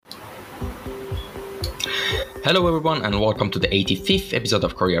Hello, everyone, and welcome to the 85th episode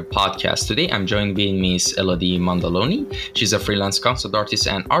of Career Podcast. Today, I'm joined with Miss Elodie Mandaloni. She's a freelance concept artist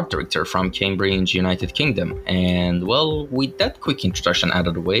and art director from Cambridge, United Kingdom. And well, with that quick introduction out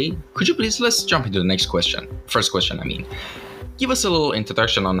of the way, could you please let's jump into the next question? First question, I mean. Give us a little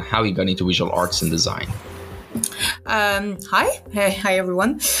introduction on how you got into visual arts and design. Hi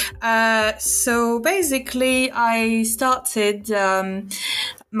everyone. So basically, I started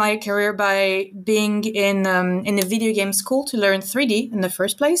my career by being in a video game school to learn 3D in the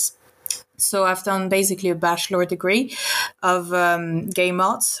first place. So I've done basically a bachelor degree of game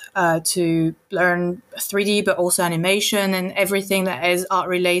arts to learn 3D, but also animation and everything that is art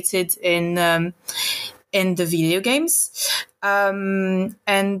related in the video games. And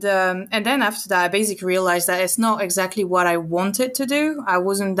then after that, I basically realized that it's not exactly what I wanted to do. I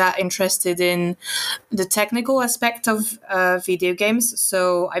wasn't that interested in the technical aspect of video games.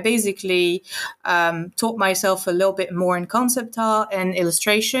 So I basically taught myself a little bit more in concept art and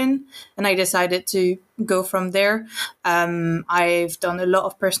illustration, and I decided to go from there. I've done a lot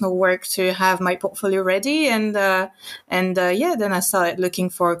of personal work to have my portfolio ready, and then I started looking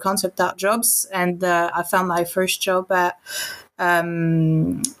for concept art jobs, and I found my first job at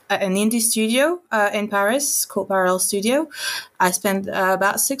an indie studio in Paris called Parallel Studio. I spent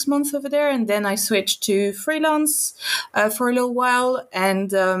about 6 months over there, and then I switched to freelance for a little while.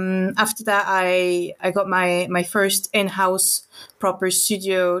 And after that, I got my first in-house proper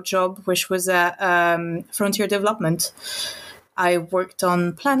studio job, which was at Frontier Development. I worked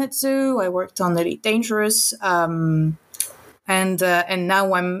on Planet Zoo. I worked on Elite Dangerous. And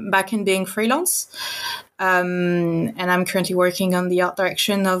now I'm back in being freelance. And I'm currently working on the art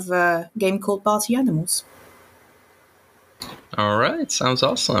direction of a game called Party Animals. All right, sounds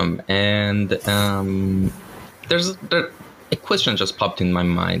awesome. And there's a question just popped in my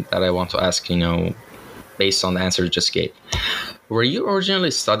mind that I want to ask, based on the answer you just gave. Were you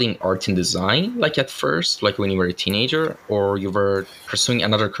originally studying art and design, like at first, like when you were a teenager, or you were pursuing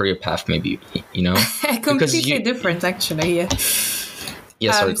another career path, maybe, Completely different, actually, yeah.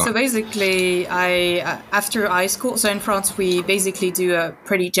 Yes, sorry, so basically, after high school, so in France, we basically do a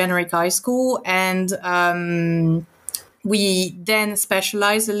pretty generic high school, and we then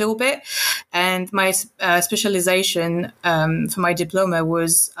specialize a little bit. And my specialization for my diploma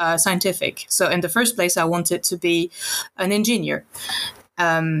was scientific. So in the first place, I wanted to be an engineer.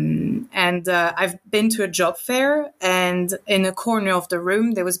 I've been to a job fair, and in a corner of the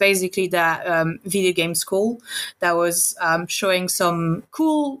room, there was basically that video game school that was showing some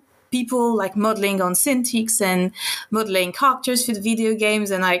cool people like modeling on Cintiq and modeling characters for the video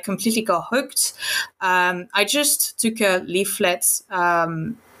games, and I completely got hooked. I just took a leaflet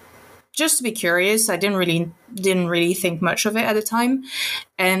just to be curious. I didn't really think much of it at the time,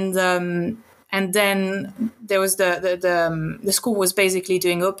 and then there was the school was basically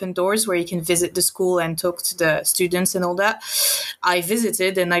doing open doors where you can visit the school and talk to the students and all that. I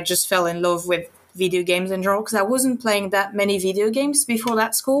visited, and I just fell in love with video games in general, because I wasn't playing that many video games before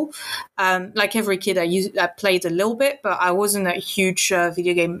that school. Like every kid, I played a little bit, but I wasn't a huge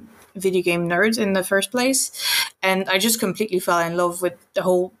video game nerd in the first place. And I just completely fell in love with the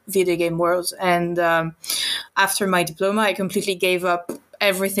whole video game world. And after my diploma, I completely gave up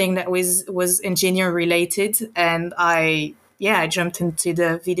everything that was engineer related, and I jumped into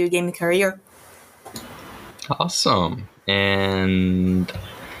the video game career. Awesome. And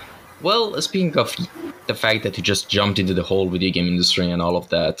well, speaking of the fact that you just jumped into the whole video game industry and all of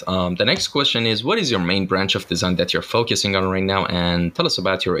that, the next question is, what is your main branch of design that you're focusing on right now? And tell us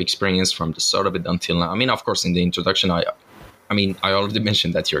about your experience from the start of it until now. I mean, of course, in the introduction, I already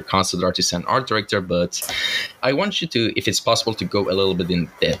mentioned that you're a concept artist and art director, but I want you to, if it's possible, to go a little bit in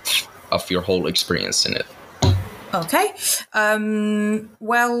depth of your whole experience in it. Okay.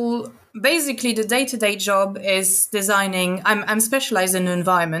 Well, basically, the day-to-day job is designing. I'm specialized in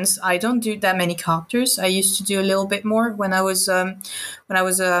environments. I don't do that many characters. I used to do a little bit more when I was a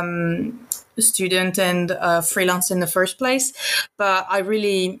student and freelance in the first place. But I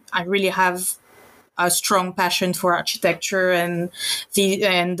really have a strong passion for architecture and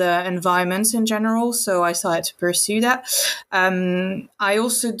environments in general. So I started to pursue that. I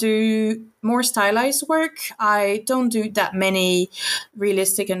also do more stylized work. I don't do that many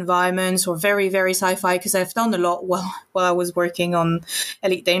realistic environments or very, very sci-fi, because I've done a lot while I was working on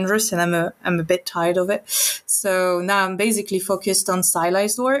Elite Dangerous, and I'm a bit tired of it. So now I'm basically focused on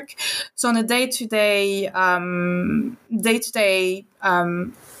stylized work. So on a day-to-day,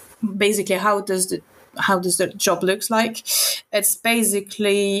 basically, how does the job looks like? It's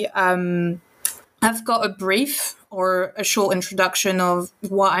basically I've got a brief or a short introduction of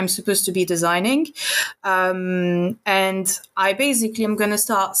what I'm supposed to be designing. And I basically am going to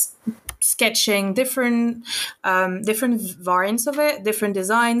start sketching different variants of it, different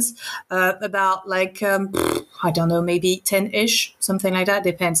designs, about like, I don't know, maybe 10-ish, something like that.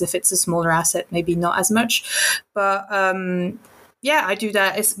 Depends if it's a smaller asset, maybe not as much. But yeah, I do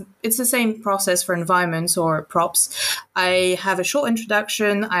that. It's the same process for environments or props. I have a short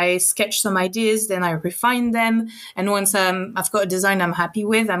introduction. I sketch some ideas, then I refine them. And once I've got a design I'm happy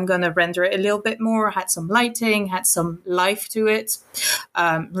with, I'm gonna render it a little bit more. Add some lighting, add some life to it,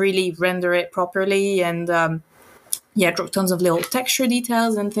 really render it properly, and yeah, draw tons of little texture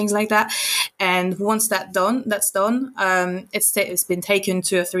details and things like that. And once that's done, it's been taken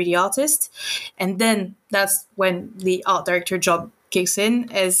to a 3D artist, and then that's when the art director job kicks in.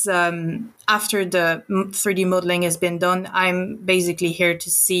 Is after the 3D modeling has been done, I'm basically here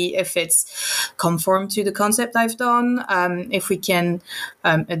to see if it's conform to the concept I've done, if we can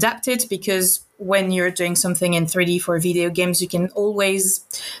adapt it, because when you're doing something in 3D for video games, you can always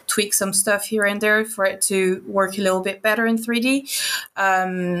tweak some stuff here and there for it to work a little bit better in 3D.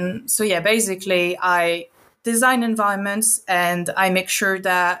 So yeah, basically I design environments and I make sure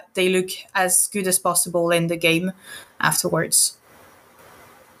that they look as good as possible in the game afterwards.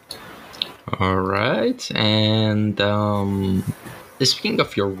 All right. And speaking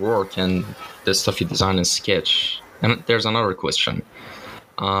of your work and the stuff you design and sketch, and there's another question.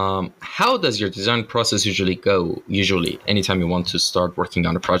 How does your design process usually go? Usually, anytime you want to start working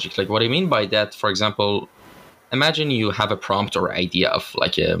on a project, like what I mean by that, for example, imagine you have a prompt or idea of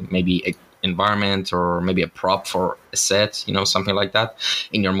like maybe a environment or maybe a prop for a set, something like that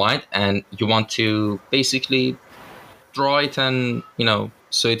in your mind, and you want to basically draw it and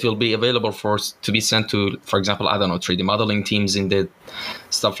so it will be available to be sent to, for example, I don't know, 3D modeling teams in the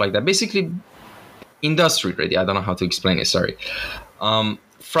stuff like that, basically industry ready. I don't know how to explain it, sorry.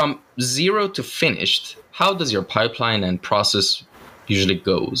 From zero to finished, how does your pipeline and process usually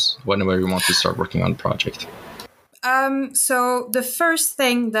goes whenever you want to start working on a project? So the first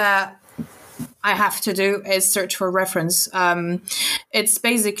thing that I have to do is search for reference. It's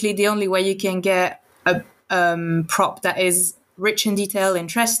basically the only way you can get a prop that is rich in detail,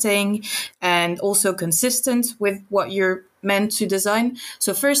 interesting, and also consistent with what you're meant to design.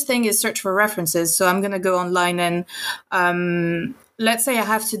 So first thing is search for references. So I'm going to go online and let's say I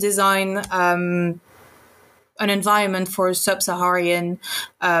have to design an environment for a sub-Saharan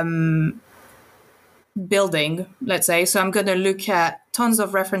building, let's say. So I'm going to look at tons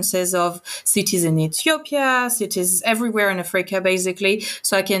of references of cities in Ethiopia, cities everywhere in Africa, basically,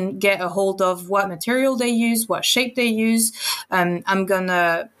 so I can get a hold of what material they use, what shape they use. I'm going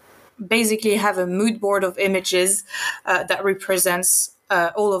to basically have a mood board of images that represents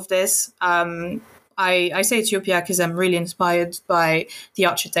all of this. I say Ethiopia because I'm really inspired by the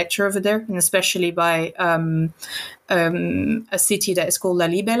architecture over there, and especially by a city that is called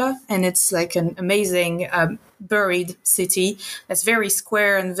Lalibela, and it's like an amazing buried city that's very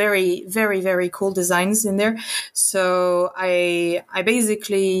square and very, very, very cool designs in there. So I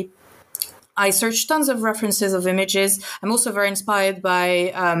basically search tons of references of images. I'm also very inspired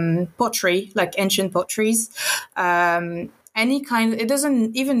by pottery, like ancient potteries. Any kind. It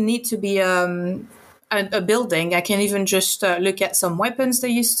doesn't even need to be a building. I can even just look at some weapons they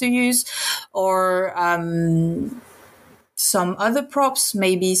used to use, or some other props,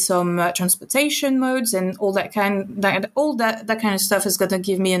 maybe some transportation modes, and all that kind of stuff is going to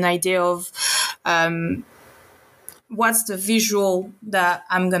give me an idea of what's the visual that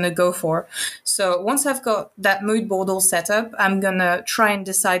I'm going to go for. So once I've got that mood board all set up, I'm going to try and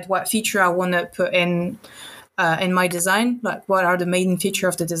decide what feature I want to put in my design, like what are the main feature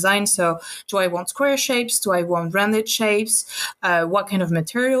of the design. So do I want square shapes? Do I want rounded shapes? What kind of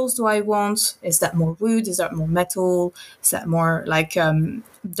materials do I want? Is that more wood? Is that more metal? Is that more like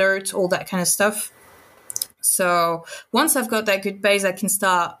dirt? All that kind of stuff. So once I've got that good base, I can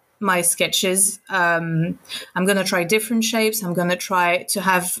start my sketches. I'm going to try different shapes. I'm going to try to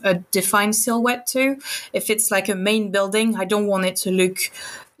have a defined silhouette too. If it's like a main building, I don't want it to look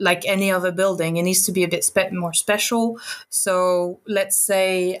like any other building. It needs to be a bit more special. So let's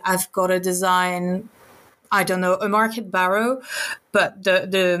say I've got a design, I don't know, a market barrow, but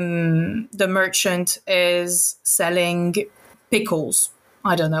the merchant is selling pickles.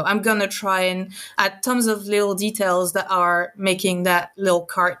 I don't know. I'm going to try and add tons of little details that are making that little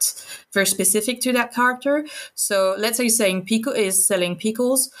cart very specific to that character. So let's say saying Pico is selling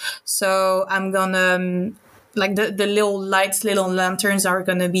pickles. So I'm going to, like the little lights, little lanterns are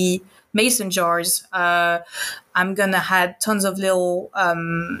going to be mason jars. I'm going to add tons of little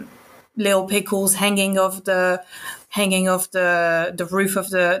little pickles hanging off the roof of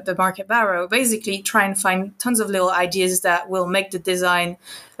the market barrow. Basically, try and find tons of little ideas that will make the design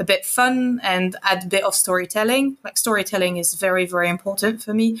a bit fun and add a bit of storytelling. Like storytelling is very, very important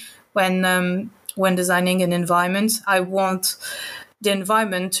for me when designing an environment. I want the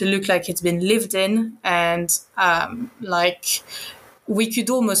environment to look like it's been lived in, and like we could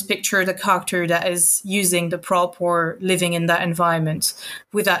almost picture the character that is using the prop or living in that environment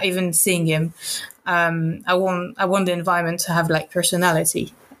without even seeing him. I want the environment to have like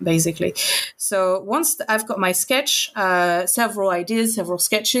personality, basically. So once I've got my sketch, several ideas, several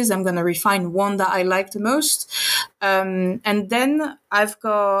sketches, I'm going to refine one that I like the most. And then I've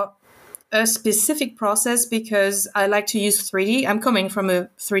got a specific process because I like to use 3D. I'm coming from a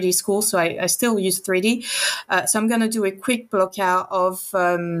 3D school, so I still use 3D. So I'm going to do a quick block out of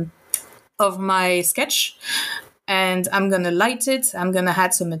my sketch, and I'm going to light it. I'm going to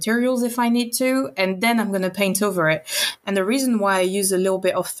add some materials if I need to, and then I'm going to paint over it. And the reason why I use a little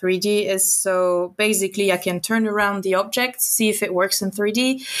bit of 3D is so basically I can turn around the object, see if it works in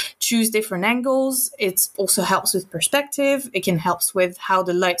 3D, choose different angles. It also helps with perspective. It can help with how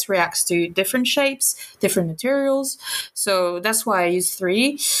the light reacts to different shapes, different materials. So that's why I use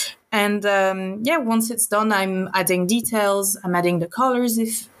 3D. And once it's done, I'm adding details. I'm adding the colors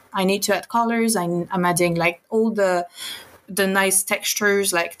if I need to add colors. I'm adding like all the nice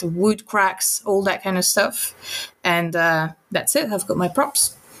textures, like the wood cracks, all that kind of stuff. And that's it. I've got my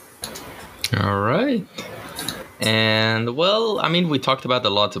props. All right. And well, I mean, we talked about a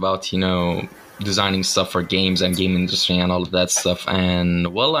lot about, designing stuff for games and game industry and all of that stuff.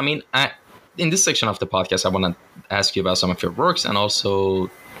 And well, I mean, in this section of the podcast, I want to ask you about some of your works and also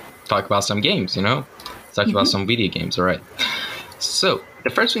talk about some games, talk about some video games. All right. So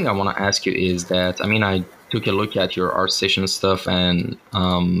the first thing I want to ask you is that, I mean, I took a look at your ArtStation stuff and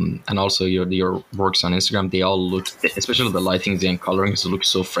also your works on Instagram. They all look, especially the lightings and colorings, look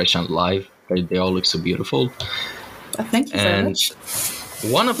so fresh and live. They all look so beautiful. Thank you very much.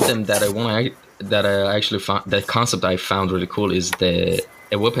 One of them that I actually found, that concept I found really cool is a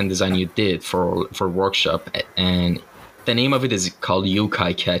weapon design you did for workshop, and the name of it is called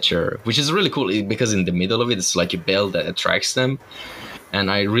Yokai Catcher, which is really cool because in the middle of it, it's like a bell that attracts them. And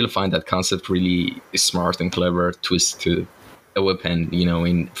I really find that concept really smart and clever twist to a weapon,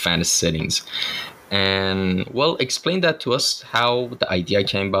 in fantasy settings. And well, explain that to us, how the idea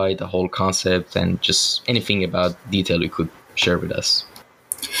came by, the whole concept, and just anything about detail you could share with us.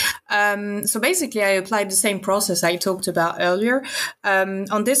 So basically, I applied the same process I talked about earlier.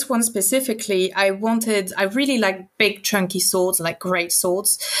 On this one specifically, I really like big chunky swords, like great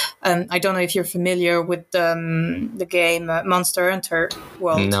swords. I don't know if you're familiar with the game Monster Hunter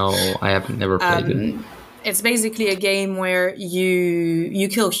World. No, I have never played it. It's basically a game where you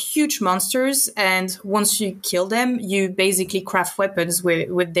kill huge monsters, and once you kill them, you basically craft weapons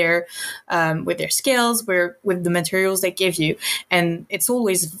with their skills, with the materials they give you, and it's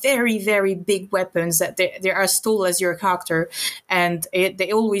always very, very big weapons that they are as tall as your character, and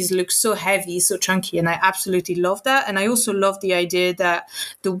they always look so heavy, so chunky, and I absolutely love that. And I also love the idea that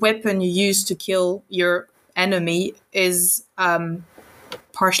the weapon you use to kill your enemy is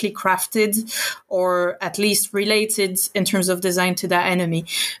partially crafted, or at least related in terms of design to that enemy.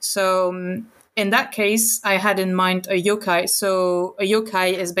 So in that case, I had in mind a yokai. So a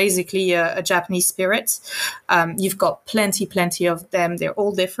yokai is basically a Japanese spirit. You've got plenty of them. They're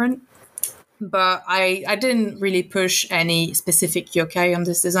all different. But I didn't really push any specific yokai on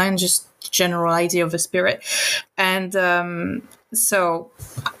this design, just general idea of a spirit. And so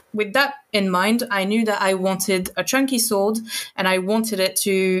with that in mind, I knew that I wanted a chunky sword, and I wanted it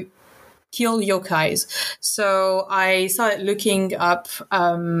to kill yokais. So I started looking up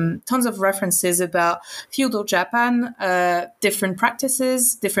tons of references about feudal Japan, different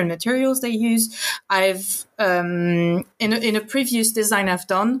practices, different materials they use. I've in a previous design I've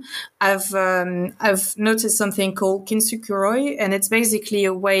done, I've noticed something called kintsukuroi, and it's basically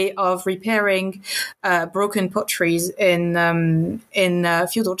a way of repairing broken potteries in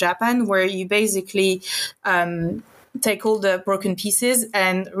feudal Japan, where you basically take all the broken pieces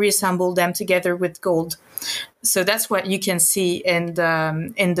and reassemble them together with gold. So that's what you can see in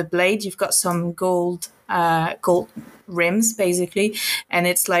the blade. You've got some gold rims, basically, and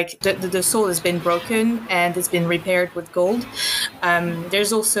it's like the sword has been broken and it's been repaired with gold.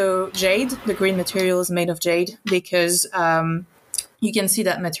 There's also jade. The green material is made of jade because you can see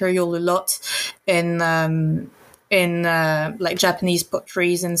that material a lot in like Japanese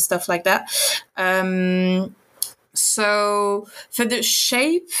potteries and stuff like that. So for the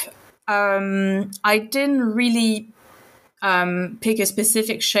shape, I pick a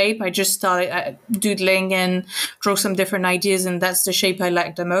specific shape. I just started doodling and draw some different ideas, and that's the shape I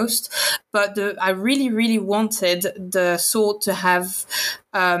like the most. But I really, really wanted the sword to have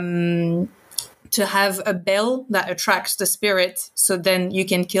a bell that attracts the spirit, so then you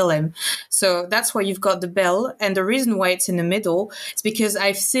can kill him. So that's why you've got the bell. And the reason why it's in the middle is because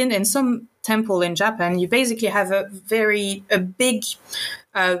I've seen in some temple in Japan, you basically have a big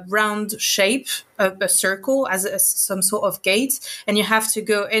round shape, a circle as some sort of gate, and you have to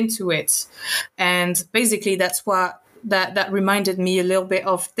go into it. And basically that's what that reminded me a little bit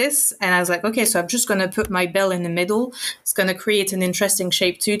of this. And I was like, okay, so I'm just going to put my bell in the middle. It's going to create an interesting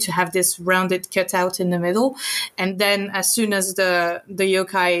shape too, to have this rounded cutout in the middle. And then as soon as the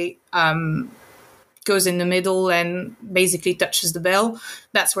yokai goes in the middle and basically touches the bell,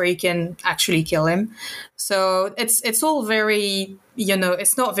 that's where you can actually kill him. So it's all very,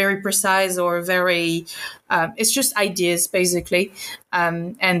 it's not very precise or very, it's just ideas basically,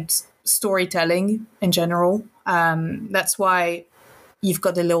 and storytelling in general. That's why you've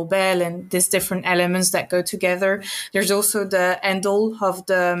got the little bell and these different elements that go together. There's also the handle of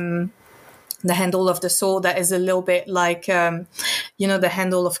the sword that is a little bit like, the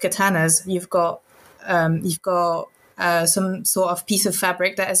handle of katanas. You've got some sort of piece of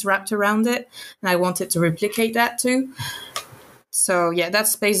fabric that is wrapped around it, and I wanted to replicate that too. So yeah,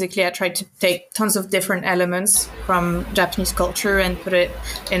 that's basically, I tried to take tons of different elements from Japanese culture and put it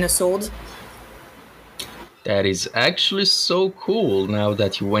in a sword. That is actually so cool. Now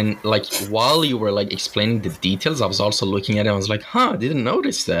that you went, while you were explaining the details, I was also looking at it. I was like, I didn't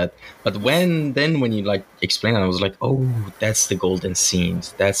notice that. But when you explained it, I was like, oh, that's the golden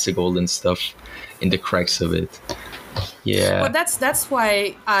scenes. That's the golden stuff in the cracks of it. Yeah. Well, that's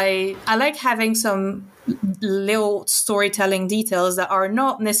why I like having some little storytelling details that are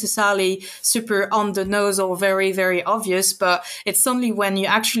not necessarily super on the nose or very, very obvious, but it's only when you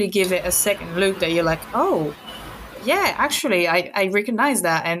actually give it a second look that you're like, oh, yeah, actually, I recognize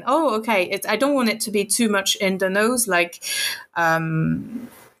that. And, oh, okay, I don't want it to be too much in the nose. I don't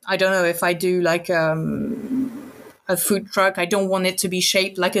know, if I do a food truck, I don't want it to be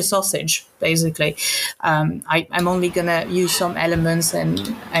shaped like a sausage, basically. I'm only going to use some elements and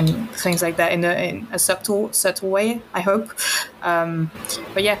things like that in a subtle way, I hope.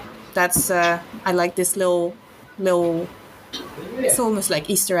 But yeah, that's, I like this little, it's almost like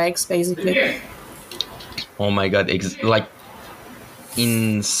Easter eggs, basically. Oh my God.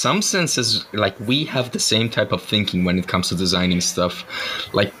 In some senses, we have the same type of thinking when it comes to designing stuff.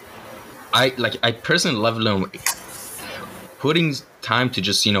 I personally love putting time to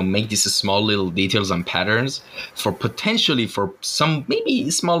just make these small little details and patterns for some maybe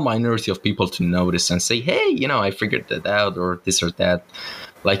small minority of people to notice and say, hey, I figured that out, or this or that.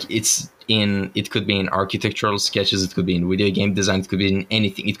 It could be in architectural sketches, it could be in video game design, it could be in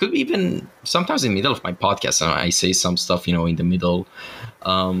anything. It could be even sometimes in the middle of my podcast, and I say some stuff in the middle.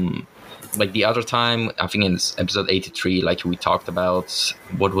 The other time, I think in episode 83, we talked about,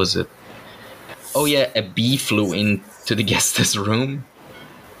 what was it? Oh yeah, a bee flew into the guest's room,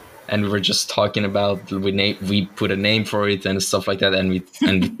 and we were just talking about, we put a name for it and stuff like that, and we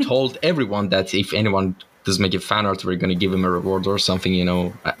told everyone that if anyone does make a fan art, we're going to give him a reward or something.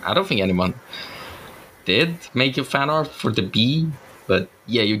 I don't think anyone did make a fan art for the bee, but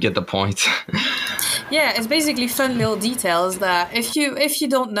yeah, you get the point. Yeah, it's basically fun little details that if you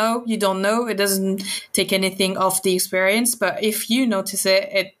don't know, you don't know. It doesn't take anything off the experience, but if you notice it,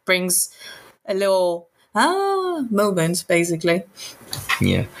 it brings a little moment, basically.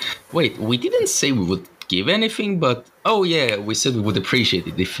 Yeah. Wait, we didn't say we would give anything, but oh yeah, we said we would appreciate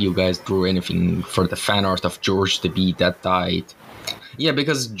it if you guys drew anything for the fan art of George the bee that died. Yeah,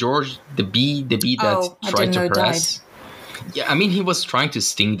 because George the bee that tried to harass. Yeah, I mean, he was trying to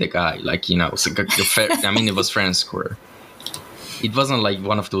sting the guy, it was fair and square. It wasn't like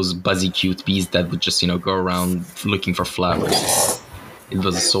one of those buzzy cute bees that would just go around looking for flowers. It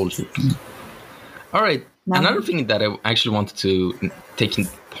was a soldier bee. All right. No. Another thing that I actually wanted to take a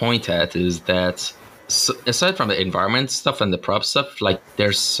point at is that, so aside from the environment stuff and the prop stuff,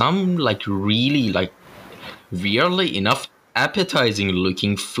 there's some really weirdly enough appetizing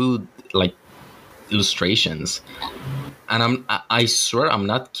looking food illustrations, and I swear I'm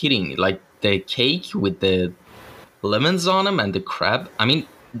not kidding. The cake with the lemons on them and the crab. I mean,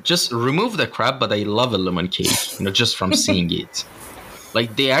 just remove the crab, but I love a lemon cake. Just from seeing it.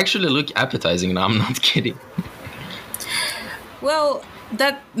 They actually look appetizing, and I'm not kidding. Well,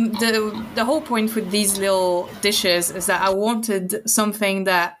 that the whole point with these little dishes is that I wanted something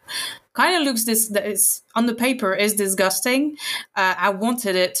that kind of looks that is on the paper is disgusting. I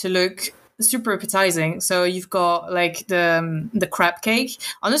wanted it to look super appetizing. So you've got like the crab cake.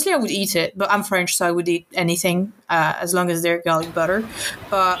 Honestly, I would eat it, but I'm French, so I would eat anything as long as they're garlic butter.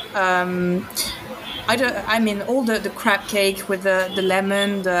 But I don't. I mean, all the crab cake with the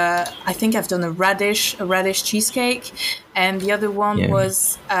lemon. I think I've done a radish cheesecake, and the other one Yeah.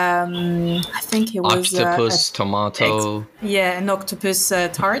 was I think it was Octopus, tomato. an octopus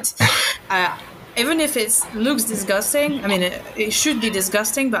tart. Even if it looks disgusting, I mean, it should be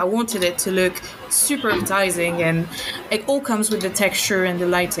disgusting, but I wanted it to look super appetizing, and it all comes with the texture and the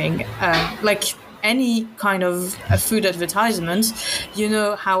lighting. Like any kind of a food advertisement, you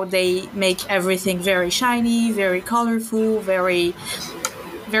know how they make everything very shiny, very colorful, very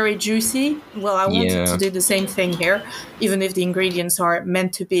juicy. Well, I wanted to do the same thing here, even if the ingredients are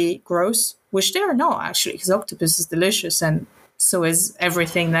meant to be gross, which they are not actually, because octopus is delicious and so is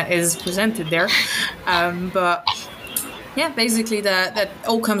everything that is presented there. But yeah, basically that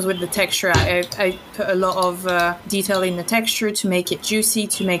all comes with the texture. I put a lot of detail in the texture to make it juicy,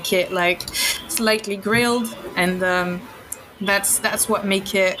 to make it like slightly grilled, and that's what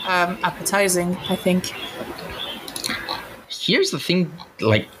make it appetizing, I think. Here's the thing,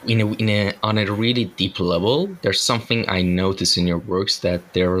 like on a really deep level, there's something I noticed in your works,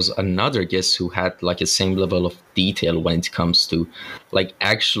 that there was another guest who had like the same level of detail when it comes to like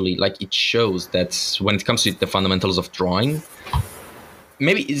actually like it shows that when it comes to the fundamentals of drawing,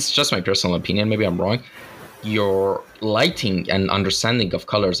 maybe it's just my personal opinion, maybe I'm wrong, your lighting and understanding of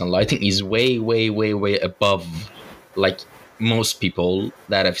colors and lighting is way above like most people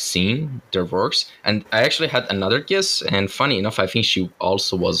that I've seen their works. And I actually had another guess, and funny enough, I think she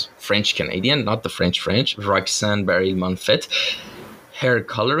also was French Canadian, not the French, Roxanne Barry Monfett. Her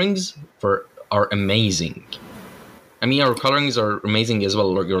colorings are amazing. I mean, our colorings are amazing as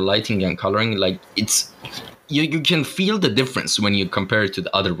well. Your lighting and coloring, like it's you can feel the difference when you compare it to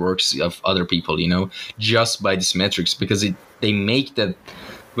the other works of other people, you know, just by these metrics, because they make that,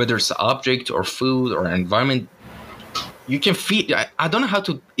 whether it's object or food or environment, you can feel. I don't know how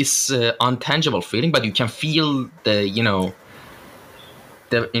to. It's untangible feeling, but you can feel the, you know,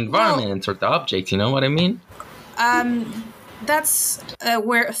 the environment or the object. You know what I mean? That's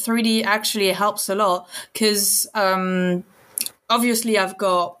where 3D actually helps a lot, because obviously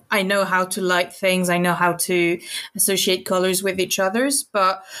I know how to light things, I know how to associate colors with each other's,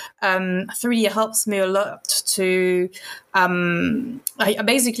 but 3D helps me a lot to I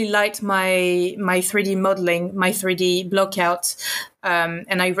basically light my 3D modeling, my 3D block out,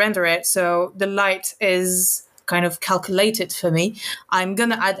 and I render it, so the light is kind of calculated for me. I'm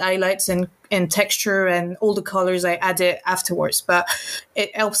gonna add highlights and texture and all the colors, I add it afterwards, but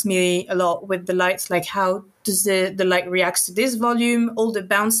it helps me a lot with the lights, like how does the light reacts to this volume, all the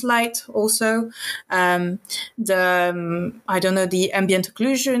bounce light also, I don't know, the ambient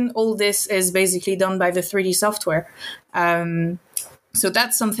occlusion, all this is basically done by the 3D software. So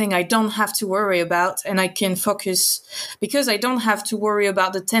that's something I don't have to worry about, and I can focus, because I don't have to worry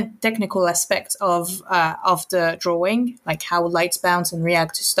about the technical aspect of the drawing, like how lights bounce and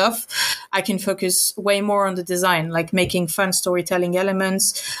react to stuff. I can focus way more on the design, like making fun storytelling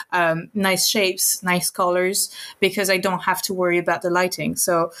elements, nice shapes, nice colors, because I don't have to worry about the lighting.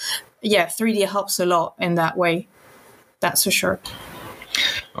 So yeah, 3D helps a lot in that way. That's for sure.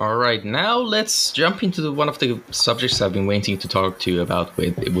 All right, now let's jump into one of the subjects I've been waiting to talk to you about,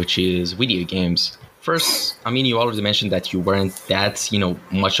 which is video games. First, I mean, you already mentioned that you weren't that, you know,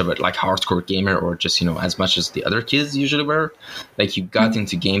 much of a like hardcore gamer, or just, you know, as much as the other kids usually were. Like you got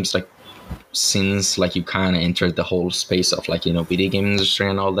into games like since like you kind of entered the whole space of like, you know, video game industry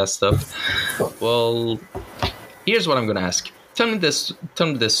and all that stuff. Well, here's what I'm gonna ask. Tell me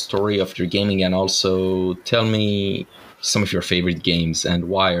the story of your gaming, and also tell me some of your favorite games and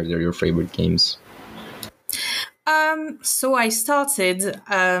why are they your favorite games. So I started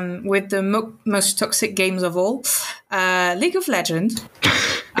with the most toxic games of all, League of Legends.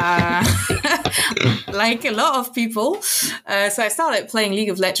 Like a lot of people. So I started playing League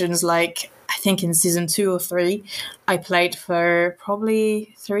of Legends, like, I think in season 2 or 3. I played for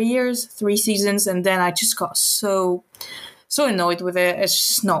probably 3 seasons, and then I just got so annoyed with it. It's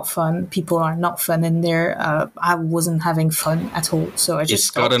just not fun. People are not fun in there. I wasn't having fun at all. So I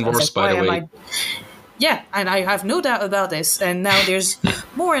just gotten worse, by the way. Yeah, and I have no doubt about this. And now there's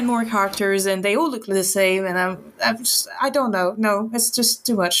more and more characters, and they all look the same. And I don't know. No, it's just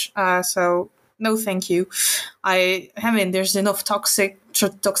too much. So no, thank you. I mean, there's enough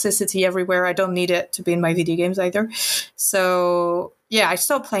toxicity everywhere. I don't need it to be in my video games either. So yeah, I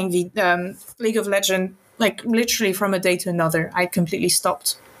stopped playing the League of Legends. Like literally from a day to another, I completely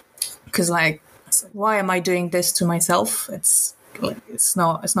stopped, because like, why am I doing this to myself? it's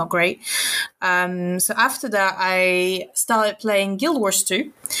not great. So after that, I started playing Guild Wars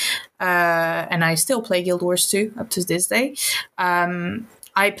 2, and I still play Guild Wars 2 up to this day.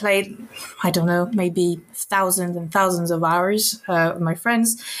 I played, I don't know, maybe thousands and thousands of hours with my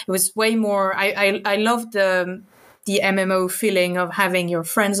friends. It was way more. I loved the MMO feeling of having your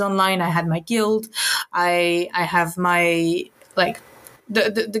friends online. I had my guild. I have my like.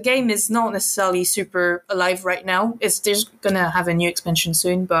 The game is not necessarily super alive right now. There's gonna have a new expansion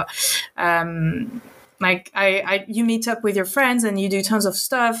soon, but you meet up with your friends and you do tons of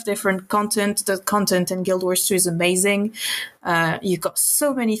stuff, different content. The content in Guild Wars 2 is amazing. You've got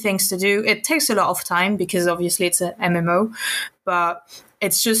so many things to do. It takes a lot of time because obviously it's an MMO, but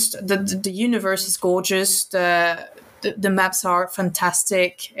it's just the universe is gorgeous. The maps are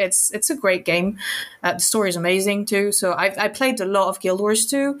fantastic. It's a great game. The story is amazing too. So I played a lot of Guild Wars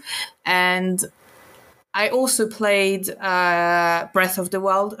 2, and I also played Breath of the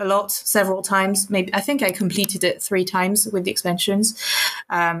Wild a lot, several times. Maybe I think I completed it 3 times with the expansions.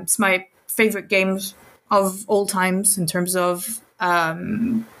 It's my favorite game of all times in terms of.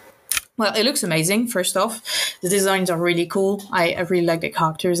 Well, it looks amazing, first off. The designs are really cool. I really like the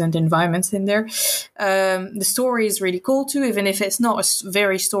characters and the environments in there. The story is really cool, too, even if it's not a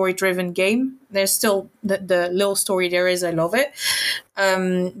very story-driven game. There's still the little story there is. I love it.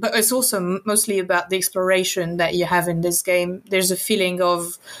 But it's also mostly about the exploration that you have in this game. There's a feeling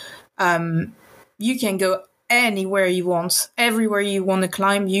of you can go anywhere you want, everywhere you want to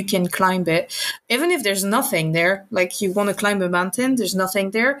climb, you can climb it. Even if there's nothing there, like you want to climb a mountain, there's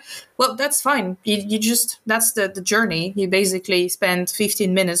nothing there. Well, that's fine. You just, that's the journey. You basically spend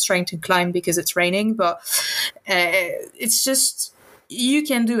 15 minutes trying to climb because it's raining, but it's just, you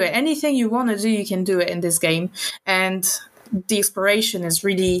can do it. Anything you want to do, you can do it in this game. And the exploration is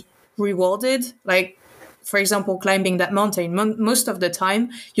really rewarded. Like, for example, climbing that mountain, most of the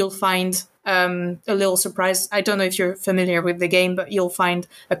time you'll find a little surprise. I don't know if you're familiar with the game, but you'll find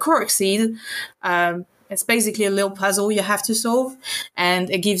a Korok seed. It's basically a little puzzle you have to solve, and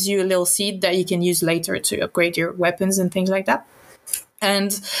it gives you a little seed that you can use later to upgrade your weapons and things like that.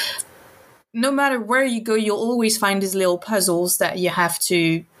 And no matter where you go, you'll always find these little puzzles that you have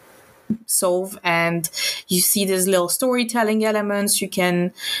to solve, and you see these little storytelling elements. You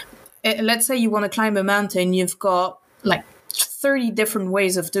can, let's say you want to climb a mountain, you've got like 30 different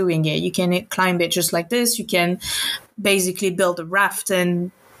ways of doing it. You can climb it just like this. You can basically build a raft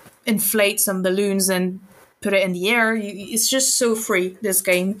and inflate some balloons and put it in the air. It's just so free, this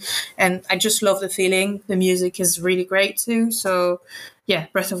game. And I just love the feeling. The music is really great too. So yeah,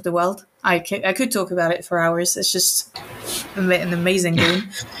 Breath of the Wild. I could talk about it for hours. It's just an amazing game.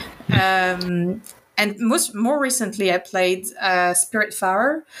 And more recently, I played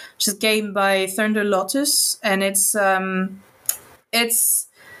Spiritfarer, which is a game by Thunder Lotus, and it's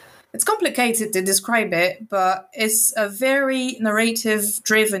complicated to describe it, but it's a very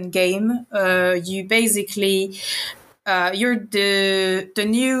narrative-driven game. You basically you're the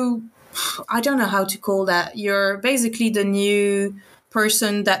new, I don't know how to call that. You're basically the new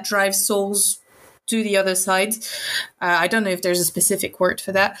person that drives souls to the other side. I don't know if there's a specific word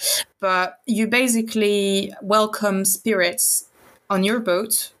for that, but you basically welcome spirits on your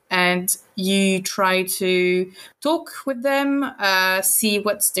boat, and you try to talk with them, see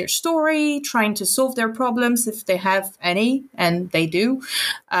what's their story, trying to solve their problems if they have any, and they do.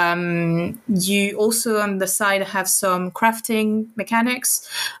 You also on the side have some crafting mechanics.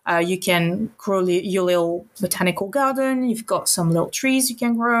 You can grow your little botanical garden. You've got some little trees you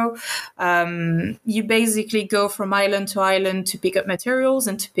can grow. You basically go from island to island to pick up materials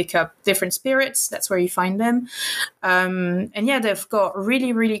and to pick up different spirits. That's where you find them. And yeah, they've got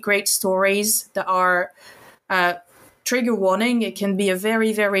really, really great stories that are trigger warning. It can be a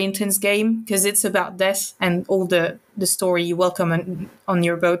very, very intense game because it's about death, and all the story you welcome on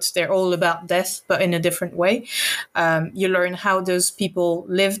your boat, they're all about death, but in a different way. You learn how those people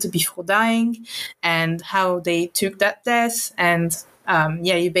lived before dying and how they took that death. And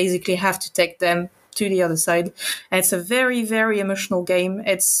you basically have to take them to the other side. And it's a very, very emotional game.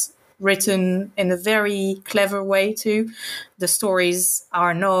 It's written in a very clever way too. The stories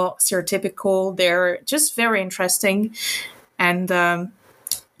are not stereotypical. They're just very interesting. And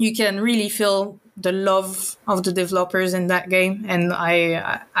you can really feel the love of the developers in that game. And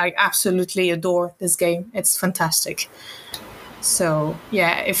I absolutely adore this game. It's fantastic. So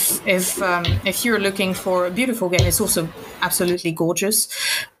yeah, if you're looking for a beautiful game, it's also absolutely gorgeous.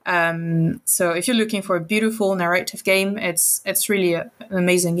 So if you're looking for a beautiful narrative game, it's really an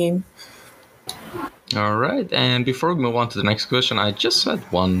amazing game. All right, and before we move on to the next question, I just had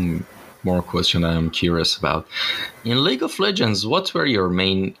one more question that I'm curious about. In League of Legends, what were your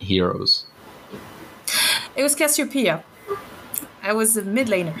main heroes? It was Cassiopeia. I was a mid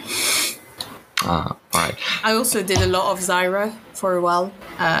laner. All right. I also did a lot of Zyra for a while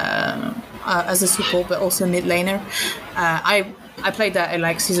as a support, but also mid laner. I played that in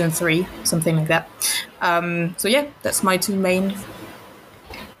like season 3, something like that. So yeah, that's my two main.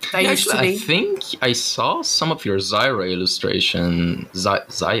 I think I saw some of your Zyra illustration.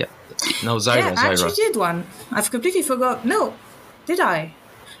 Zyra. Yeah, I actually did one. I've completely forgot. No, did I?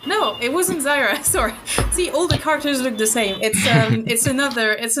 No, it wasn't Zyra. Sorry. See, all the characters look the same. It's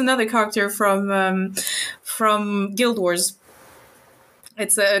another character from Guild Wars.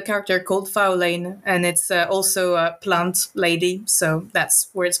 It's a character called Faolain, and it's also a plant lady. So that's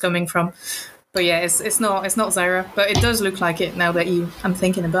where it's coming from. But yeah, it's not Zyra, but it does look like it now that I'm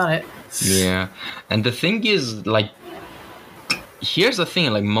thinking about it. Yeah, and the thing is, like, here's the thing,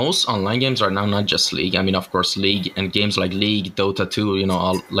 like, most online games are now not just League. I mean, of course, League and games like League, Dota 2, you know,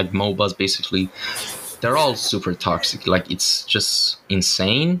 all like MOBAs, basically, they're all super toxic. Like, it's just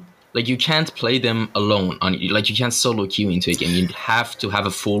insane. Like, you can't play them alone. Like, you can't solo queue into a game. You have to have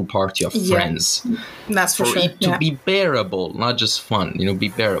a full party of friends. That's for sure. It to be bearable, not just fun, you know, be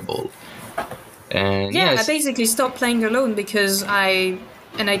bearable. And I basically stopped playing alone because I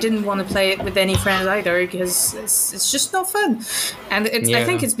didn't want to play it with any friends either because it's just not fun. And I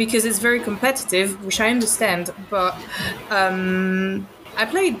think it's because it's very competitive, which I understand. But I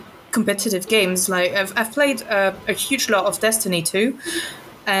played competitive games. Like I've played a huge lot of Destiny 2.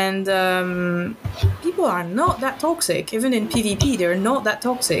 And people are not that toxic. Even in PvP, they're not that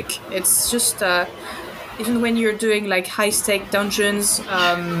toxic. It's just... even when you're doing like high-stake dungeons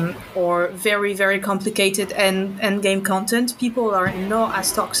or very, very complicated end game content, people are not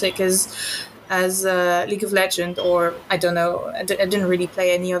as toxic as League of Legends, or I don't know. I didn't really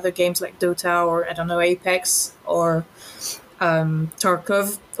play any other games like Dota or I don't know, Apex or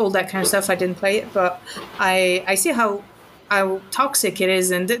Tarkov, all that kind of stuff. I didn't play it, but I see how toxic it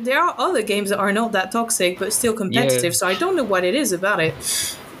is, and there are other games that are not that toxic but still competitive. So I don't know what it is about it.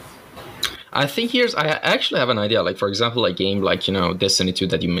 I think I actually have an idea. Like, for example, a game like, you know, Destiny 2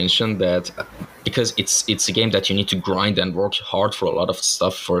 that you mentioned, that because it's a game that you need to grind and work hard for a lot of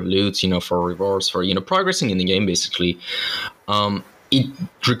stuff, for loot, you know, for rewards, for, you know, progressing in the game, basically. It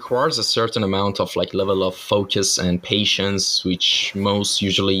requires a certain amount of like level of focus and patience, which most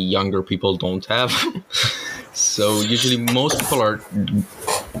usually younger people don't have. So usually most people are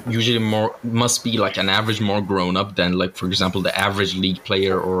must be like an average more grown up than, like, for example, the average League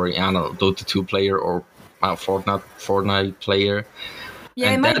player, or I don't know, Dota 2 player, or Fortnite player. Yeah,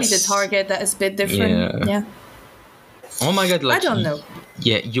 and it might be the target that is a bit different. Yeah. Oh my god, like, I don't know.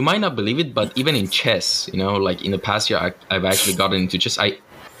 Yeah, you might not believe it, but even in chess, you know, like in the past year, I've actually gotten into chess.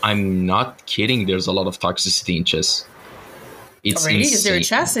 I'm not kidding. There's a lot of toxicity in chess. It's really? insane. Is there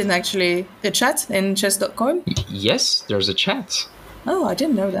a chat in chess.com? Yes, there's a chat. Oh, I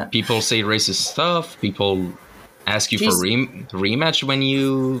didn't know that. People say racist stuff. People ask you for rematch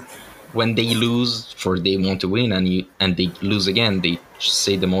when they lose, for they want to win, and they lose again. They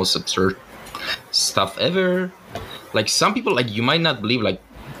say the most absurd stuff ever. Like, some people, like, you might not believe, like,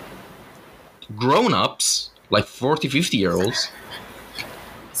 grown-ups, like 40, 50-year-olds.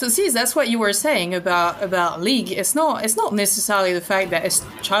 So see, that's what you were saying about League. It's not necessarily the fact that it's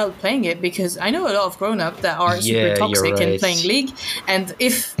a child playing it, because I know a lot of grown-ups that are super toxic in playing League. And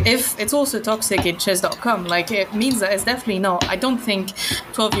if it's also toxic in chess.com, like, it means that it's definitely not. I don't think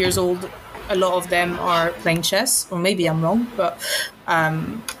 12 years old, a lot of them are playing chess, or maybe I'm wrong, but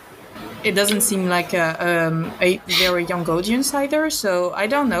it doesn't seem like a very young audience either. So I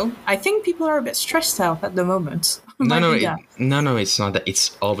don't know. I think people are a bit stressed out at the moment. No, it's not that.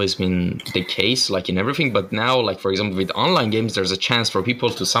 It's always been the case, like in everything. But now, like, for example, with online games, there's a chance for people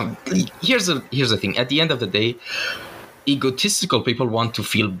to Here's the thing. At the end of the day, egotistical people want to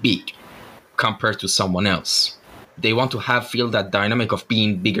feel big compared to someone else. They want to feel that dynamic of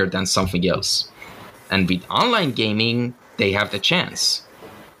being bigger than something else. And with online gaming, they have the chance.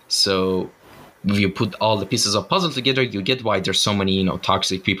 So if you put all the pieces of puzzle together, you get why there's so many, you know,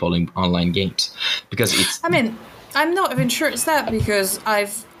 toxic people in online games. Because it's... I mean, I'm not even sure it's that, because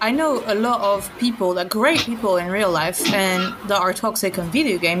I know a lot of people, that great people in real life, and that are toxic on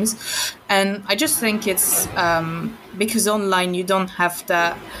video games. And I just think it's because online you don't have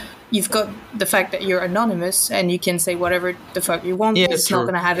that. You've got the fact that you're anonymous and you can say whatever the fuck you want. Yeah, it's not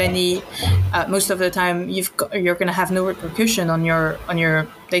going to have any. Most of the time, you're going to have no repercussion on your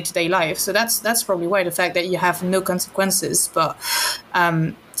day-to-day life. So that's probably why, the fact that you have no consequences. But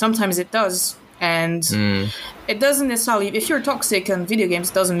sometimes it does. And it doesn't necessarily, if you're toxic in video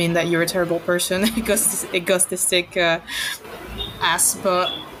games, doesn't mean that you're a terrible person, egotistic ass,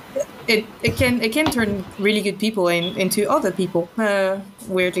 but it can turn really good people into other people.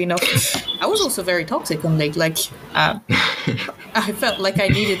 Weirdly enough, I was also very toxic on League. Like, I felt like I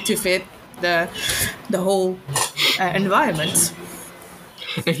needed to fit the whole environment.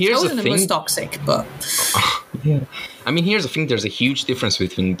 Now, here's I wasn't the the most thing. toxic, but Yeah. I mean, here's the thing. There's a huge difference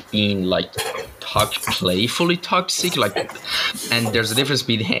between being like playfully toxic, like, and there's a difference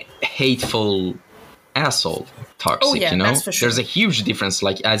between hateful asshole toxic. Oh, yeah, you know, that's for sure. there's a huge difference.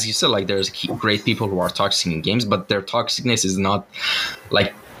 Like, as you said, like there's great people who are toxic in games, but their toxicness is not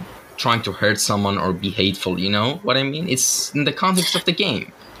like trying to hurt someone or be hateful. You know what I mean? It's in the context of the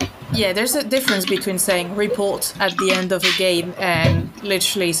game. yeah, there's a difference between saying report at the end of a game and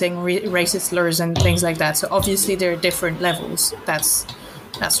literally saying racist slurs and things like that. So obviously there are different levels. That's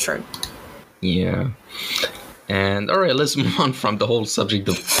true. Yeah. And all right, let's move on from the whole subject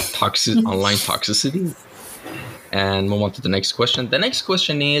of online toxicity and move on to the next question. The next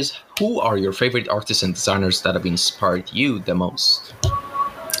question is, who are your favorite artists and designers that have inspired you the most?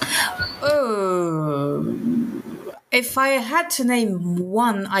 Oh, if I had to name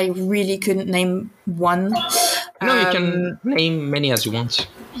one, I really couldn't name one. No, you can name many as you want.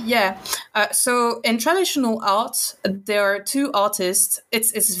 Yeah. So in traditional art, there are two artists.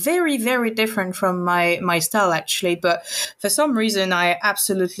 It's very, very different from my style, actually. But for some reason, I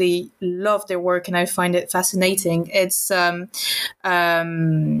absolutely love their work and I find it fascinating. It's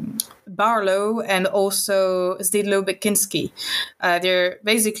Barlow and also Zdidlo Bekinski. They're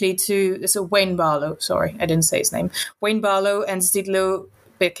basically two. So Wayne Barlow. Sorry, I didn't say his name. Wayne Barlow and Zdidlo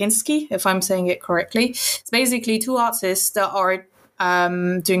Bekinski, if I'm saying it correctly. It's basically two artists that are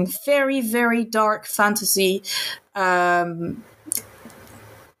doing very, very dark fantasy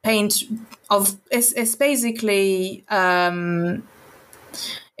paint of. It's basically.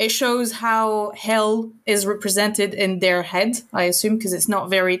 It shows how hell is represented in their head, I assume, because it's not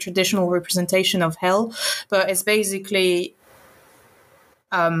very traditional representation of hell, but it's basically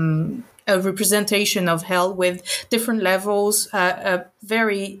a representation of hell with different levels, a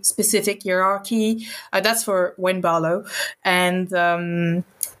very specific hierarchy. That's for Wayne Barlow. And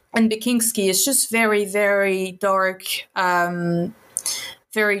Bekinski is just very, very dark,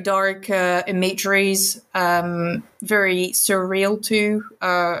 imageries, very surreal too.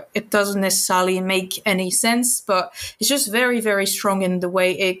 It doesn't necessarily make any sense, but it's just very, very strong in the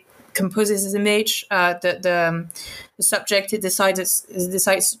way it composes his image. The subject it decides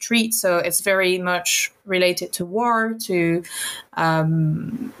to treat, so it's very much related to war, to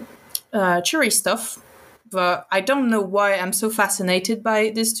cheery stuff. But I don't know why I'm so fascinated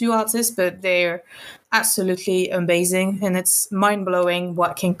by these two artists, but they're absolutely amazing, and it's mind-blowing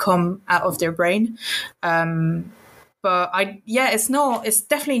what can come out of their brain. But it's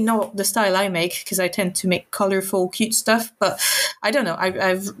definitely not the style I make, because I tend to make colorful, cute stuff. But I don't know,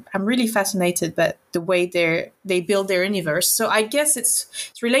 I'm really fascinated by the way they build their universe. So I guess it's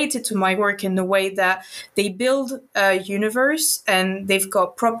related to my work in the way that they build a universe and they've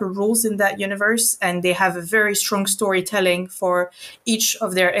got proper rules in that universe, and they have a very strong storytelling for each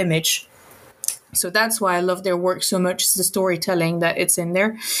of their image. So that's why I love their work so much, is the storytelling that it's in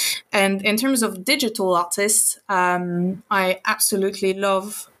there. And in terms of digital artists, I absolutely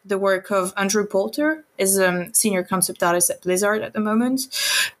love the work of Andrew Poulter, is senior concept artist at Blizzard at the moment.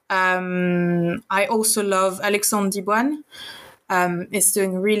 I also love Alexandre Diboine. Is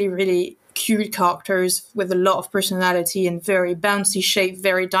doing really, really cute characters with a lot of personality and very bouncy shape,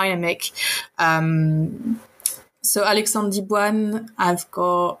 very dynamic. So Alexandre Diboine, I've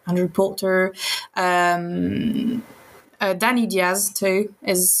got Andrew Poulter, Danny Diaz too.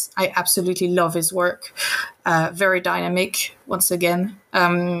 I absolutely love his work. Very dynamic. Once again,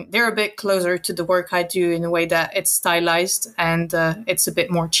 they're a bit closer to the work I do in a way that it's stylized and it's a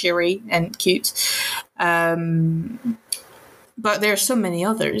bit more cheery and cute. But there are so many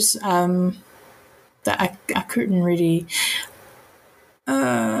others that I couldn't really.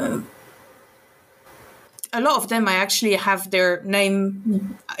 A lot of them, I actually have their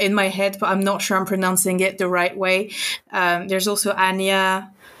name in my head, but I'm not sure I'm pronouncing it the right way. There's also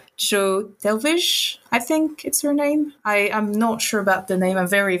Anya Jo Delvish, I think it's her name. I'm not sure about the name. I'm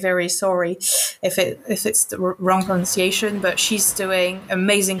very, very sorry if it's the wrong pronunciation, but she's doing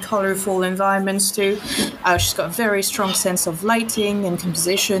amazing, colorful environments too. She's got a very strong sense of lighting and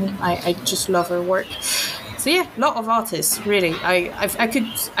composition. I just love her work. So yeah, a lot of artists, really. I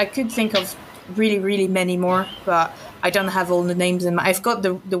could think of really, really many more, but I don't have all the names in my. I've got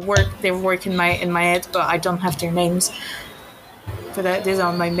their work in my head, but I don't have their names. For that, these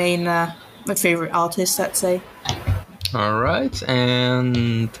are my my favorite artists, I'd say. All right,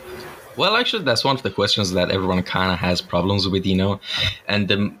 and well, actually, that's one of the questions that everyone kind of has problems with, and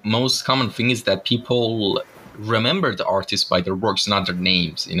the most common thing is that people remember the artists by their works, not their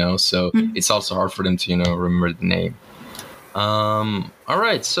names, so it's also hard for them to, remember the name. All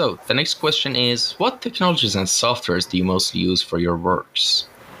right, so the next question is, what technologies and softwares do you mostly use for your works?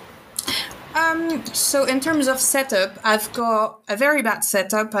 So in terms of setup, I've got a very bad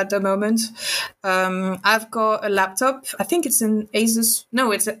setup at the moment. I've got a laptop. I think it's an Asus.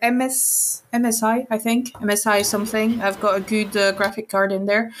 No, it's an MSI. I think MSI something. I've got a good graphic card in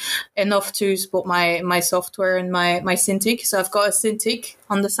there, enough to support my software and my Cintiq. So I've got a Cintiq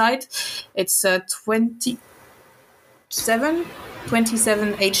on the side. It's a 27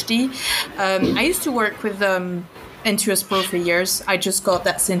 HD. I used to work with Intuos Pro for years. I just got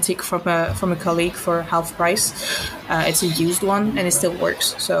that Cintiq from a colleague for half price. It's a used one and it still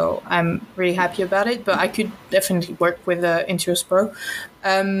works, so I'm really happy about it. But I could definitely work with Intuos Pro.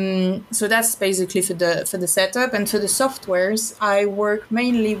 So that's basically for the setup. And for the softwares, I work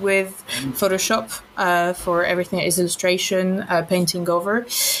mainly with Photoshop for everything that is illustration, painting over.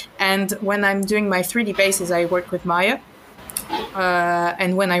 And when I'm doing my 3D bases, I work with Maya.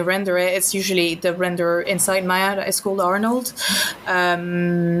 And when I render it, it's usually the renderer inside Maya that is called Arnold.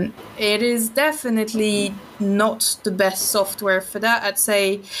 It is definitely not the best software for that. I'd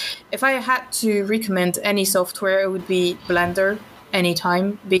say if I had to recommend any software, it would be Blender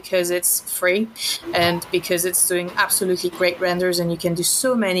anytime, because it's free and because it's doing absolutely great renders and you can do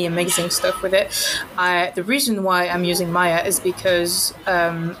so many amazing stuff with it. The reason why I'm using Maya is because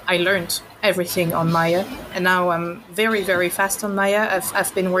I learned everything on Maya, and now I'm very, very fast on Maya.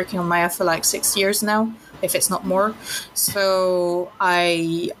 I've been working on Maya for like 6 years now, if it's not more. So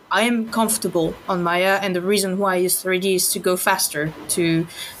I am comfortable on Maya, and the reason why I use 3D is to go faster, to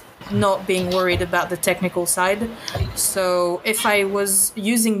not being worried about the technical side. So if I was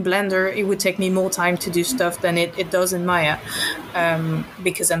using Blender, it would take me more time to do stuff than it does in Maya,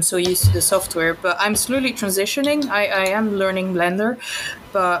 because I'm so used to the software. But I'm slowly transitioning. I am learning Blender,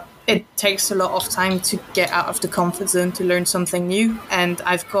 but it takes a lot of time to get out of the comfort zone to learn something new. And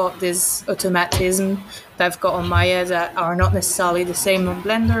I've got this automatism that I've got on Maya that are not necessarily the same on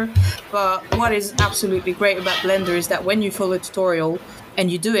Blender. But what is absolutely great about Blender is that when you follow a tutorial and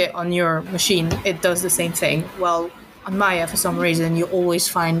you do it on your machine, it does the same thing. Well, on Maya, for some reason, you always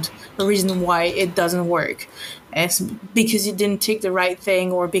find a reason why it doesn't work. It's because you didn't take the right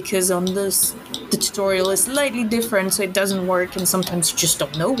thing, or because on this the tutorial is slightly different, so it doesn't work, and sometimes you just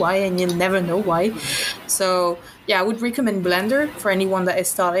don't know why, and you'll never know why. So yeah, I would recommend Blender for anyone that is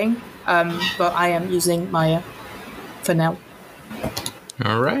starting, but I am using Maya for now.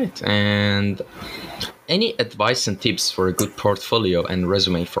 All right, and any advice and tips for a good portfolio and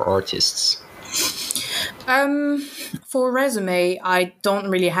resume for artists? For resume, I don't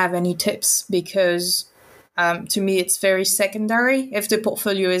really have any tips, because to me, it's very secondary. If the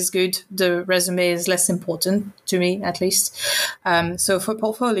portfolio is good, the resume is less important, to me at least. So for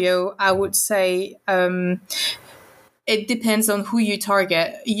portfolio, I would say it depends on who you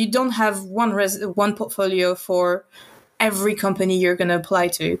target. You don't have one portfolio for every company you're going to apply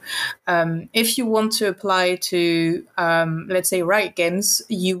to. If you want to apply to, let's say, Riot Games,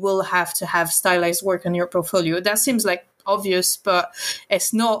 you will have to have stylized work on your portfolio. That seems like obvious, but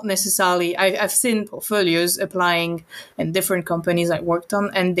it's not necessarily. I've seen portfolios applying in different companies I worked on,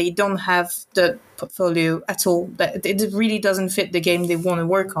 and they don't have the portfolio at all. That it really doesn't fit the game they want to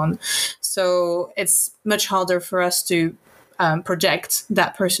work on. So it's much harder for us to project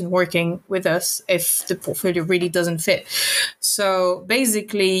that person working with us if the portfolio really doesn't fit. So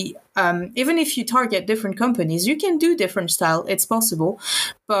basically, even if you target different companies, you can do different style. It's possible,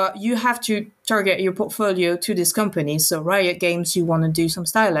 but you have to target your portfolio to this company. So Riot Games, you want to do some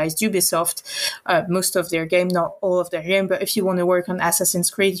stylized. Ubisoft, most of their game, not all of their game, but if you want to work on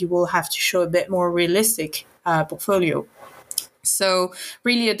Assassin's Creed, you will have to show a bit more realistic portfolio. So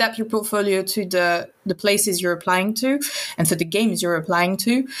really adapt your portfolio to the places you're applying to and to the games you're applying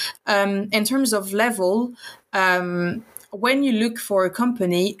to. In terms of level, when you look for a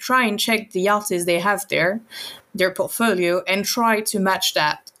company, try and check the artists they have there, their portfolio, and try to match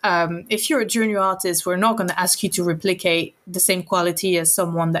that. If you're a junior artist, we're not going to ask you to replicate the same quality as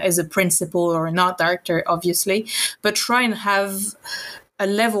someone that is a principal or an art director, obviously, but try and have a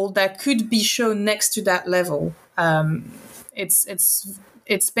level that could be shown next to that level. It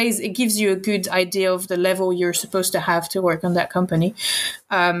gives you a good idea of the level you're supposed to have to work on that company.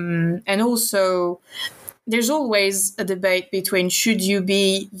 And also, there's always a debate between should you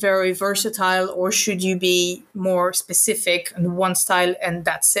be very versatile or should you be more specific in one style and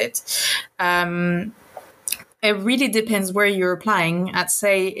that's it. It really depends where you're applying. I'd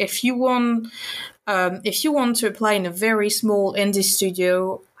say if you want to apply in a very small indie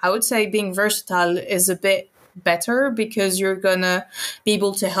studio, I would say being versatile is a bit better because you're gonna be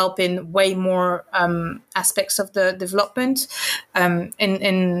able to help in way more aspects of the development. And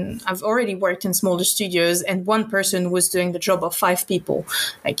I've already worked in smaller studios, and one person was doing the job of 5 people.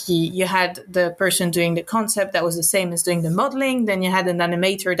 Like you had the person doing the concept that was the same as doing the modeling. Then you had an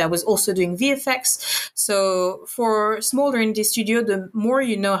animator that was also doing VFX. So for smaller indie studio, the more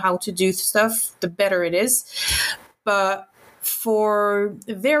you know how to do stuff, the better it is. But for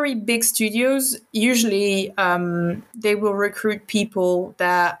very big studios, usually they will recruit people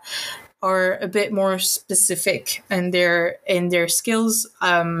that are a bit more specific in their skills.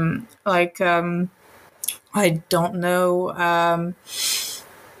 I don't know.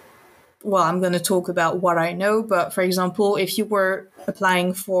 Well, I'm going to talk about what I know, but for example, if you were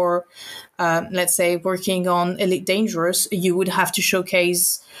applying for, let's say, working on Elite Dangerous, you would have to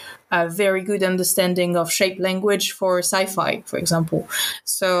showcase a very good understanding of shape language for sci-fi, for example.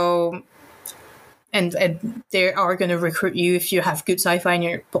 So, and they are going to recruit you if you have good sci-fi in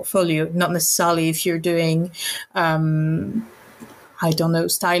your portfolio, not necessarily if you're doing, I don't know,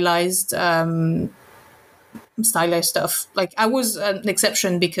 stylized stuff. Like I was an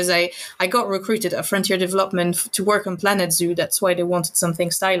exception because I got recruited at Frontier Development to work on Planet Zoo. That's why they wanted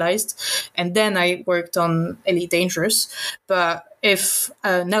something stylized. And then I worked on Elite Dangerous. But if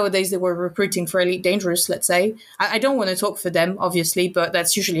nowadays they were recruiting for Elite Dangerous, let's say, I don't want to talk for them, obviously, but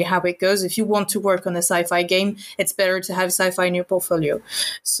that's usually how it goes. If you want to work on a sci-fi game, it's better to have sci-fi in your portfolio.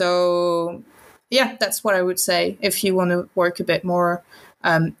 So yeah, that's what I would say. If you want to work a bit more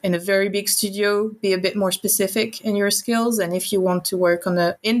in a very big studio, be a bit more specific in your skills. And if you want to work on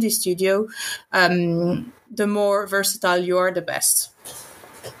an indie studio, the more versatile you are, the best.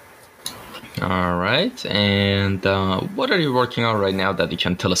 All right. And what are you working on right now that you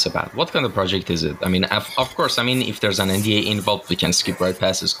can tell us about? What kind of project is it? I mean, of course, I mean, if there's an NDA involved, we can skip right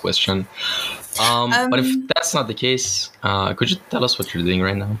past this question. But if that's not the case, could you tell us what you're doing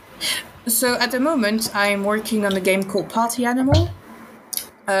right now? So at the moment, I'm working on a game called Party Animals.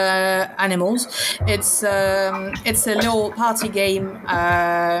 It's a little party game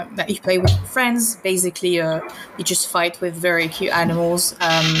that you play with friends. Basically, you just fight with very cute animals.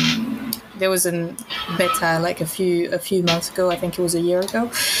 There was a beta like a few months ago. I think it was a year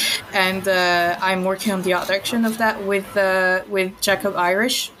ago, and I'm working on the art direction of that with Jacob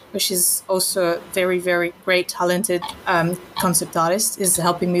Irish, which is also a very, very great, talented concept artist, is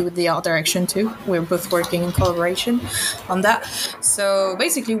helping me with the art direction too. We're both working in collaboration on that. So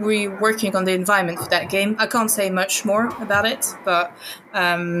basically, we're working on the environment for that game. I can't say much more about it, but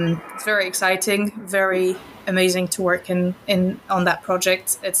it's very exciting, very amazing to work in on that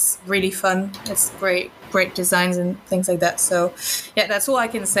project. It's really fun. It's great designs and things like that. So yeah, that's all I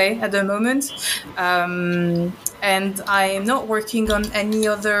can say at the moment. And I'm not working on any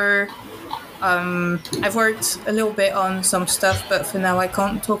other. I've worked a little bit on some stuff, but for now I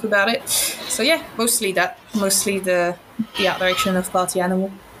can't talk about it. So yeah, mostly the art direction of Party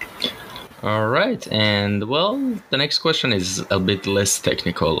Animal. All right. And well, the next question is a bit less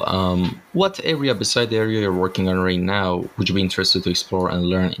technical. What area beside the area you're working on right now would you be interested to explore and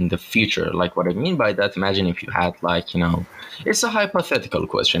learn in the future? Like what I mean by that, imagine if you had like, it's a hypothetical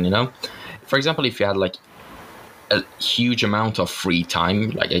question, For example, if you had like a huge amount of free time,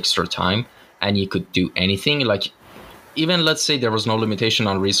 like extra time, and you could do anything, like even let's say there was no limitation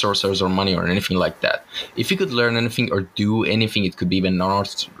on resources or money or anything like that. If you could learn anything or do anything, it could be even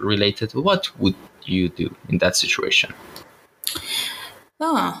non-art related, what would you do in that situation?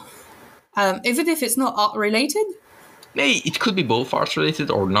 Even if it's not art related? Hey, it could be both art related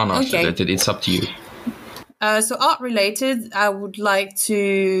or non-art related. It's up to you. So art related, I would like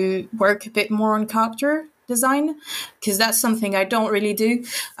to work a bit more on character design, because that's something I don't really do.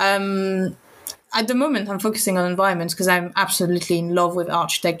 At the moment, I'm focusing on environments because I'm absolutely in love with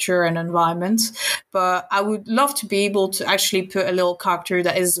architecture and environments. But I would love to be able to actually put a little character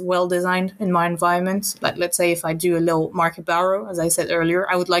that is well designed in my environment. Like, let's say if I do a little Market Barrow, as I said earlier,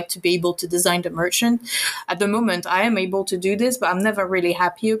 I would like to be able to design the merchant. At the moment, I am able to do this, but I'm never really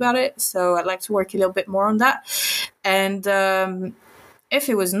happy about it. So I'd like to work a little bit more on that. And if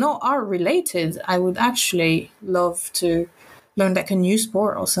it was not art related, I would actually love to learn like a new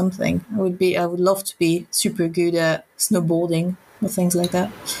sport or something. I would love to be super good at snowboarding or things like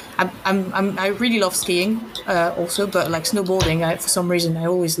that. I really love skiing also, but like snowboarding, for some reason I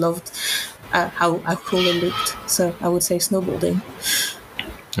always loved. how cool it looked. So I would say snowboarding.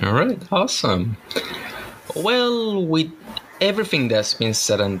 All right, awesome. Well, with everything that's been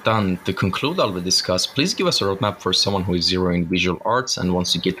said and done, to conclude all we discussed, please give us a roadmap for someone who is zero in visual arts and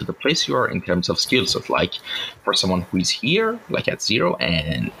wants to get to the place you are in terms of skills. Of like, for someone who is here, like at zero,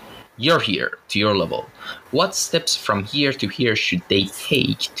 and you're here to your level. What steps from here to here should they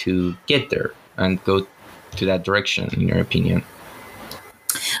take to get there and go to that direction, in your opinion?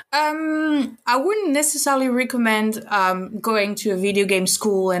 I wouldn't necessarily recommend going to a video game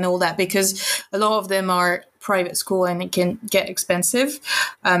school and all that, because a lot of them are private school and it can get expensive.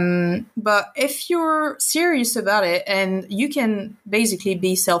 But if you're serious about it, and you can basically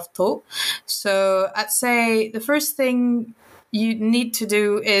be self-taught. So I'd say the first thing you need to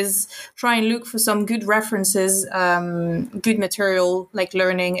do is try and look for some good references, good material like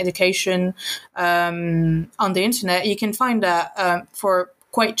learning, education on the internet. You can find that for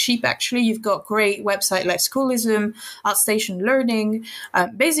quite cheap, actually. You've got great websites like Schoolism, ArtStation Learning.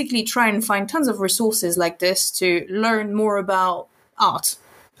 Basically, try and find tons of resources like this to learn more about art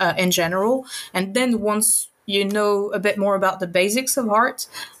in general. And then once you know a bit more about the basics of art,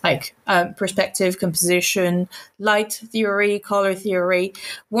 like perspective, composition, light theory, color theory.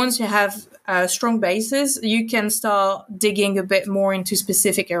 Once you have strong bases, you can start digging a bit more into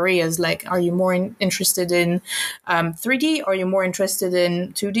specific areas. Like, are you more interested in 3D? Are you more interested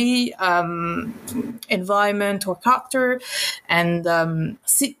in 2D, environment or character? And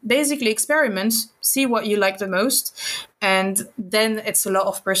basically experiment, see what you like the most. And then it's a lot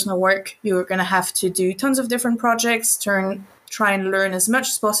of personal work. You're going to have to do tons of different projects, try and learn as much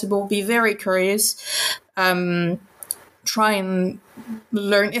as possible, be very curious, try and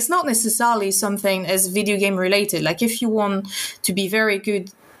learn. It's not necessarily something as video game related. Like, if you want to be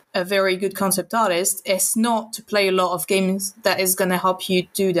a very good concept artist, it's not to play a lot of games that is going to help you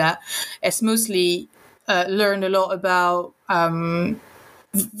do that. It's mostly learn a lot about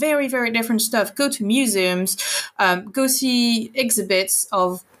very, very different stuff. Go to museums, go see exhibits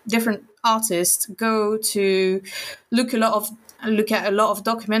of different artists, go to look at a lot of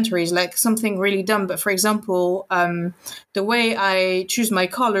documentaries, like something really dumb. But for example, the way I choose my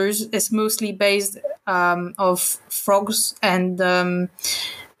colors is mostly based of frogs and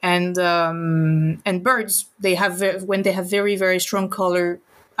birds. They have when they have very, very strong color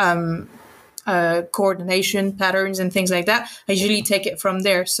coordination patterns and things like that, I usually take it from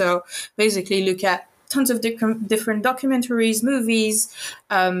there. So basically look at tons of different documentaries, movies.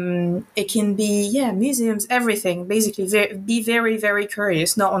 It can be, museums, everything. Basically be very, very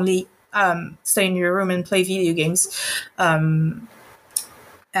curious, not only stay in your room and play video games. And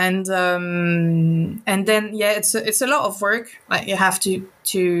then it's a lot of work. Like, you have to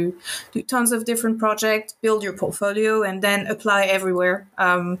do tons of different projects, build your portfolio, and then apply everywhere.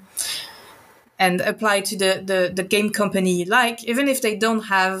 And apply to the game company you like. Even if they don't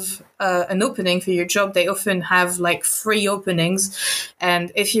have an opening for your job, they often have like free openings.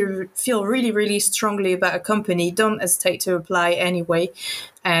 And if you feel really, really strongly about a company, don't hesitate to apply anyway.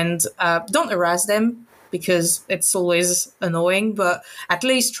 And don't harass them, because it's always annoying, but at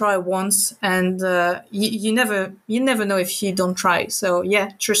least try once. And you never know if you don't try. So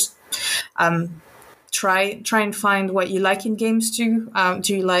yeah, just try and find what you like in games too.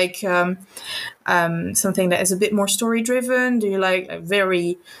 Do you like something that is a bit more story driven? Do you like a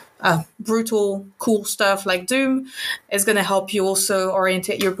very brutal, cool stuff like Doom? It's going to help you also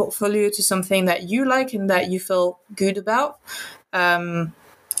orientate your portfolio to something that you like and that you feel good about. So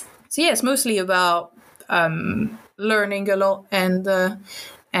yeah, it's mostly about learning a lot and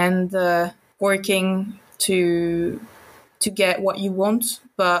working to get what you want,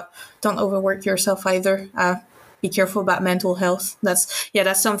 but don't overwork yourself either. Be careful about mental health. That's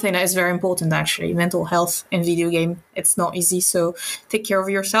something that is very important, actually. Mental health in video game, it's not easy. So take care of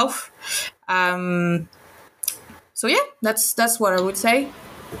yourself. So yeah, that's what I would say.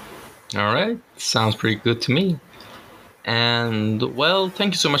 All right, sounds pretty good to me. And well,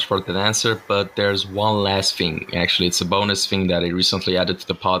 thank you so much for that answer. But there's one last thing. Actually, it's a bonus thing that I recently added to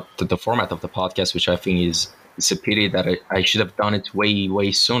the format of the podcast, which I think it's a pity that I should have done it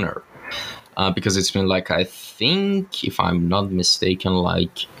way sooner. Because it's been like, I think, if I'm not mistaken,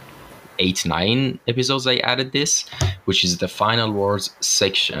 like 8-9 episodes I added this, which is the final words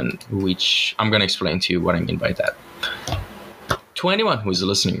section, which I'm going to explain to you what I mean by that. To anyone who is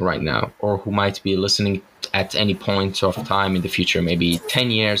listening right now, or who might be listening at any point of time in the future, maybe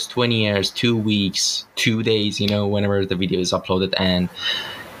 10 years, 20 years, 2 weeks, 2 days, whenever the video is uploaded, and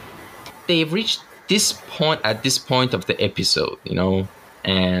they've reached this point of the episode,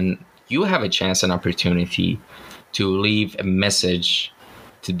 and you have a chance and opportunity to leave a message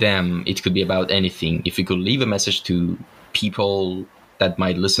to them, it could be about anything. If you could leave a message to people that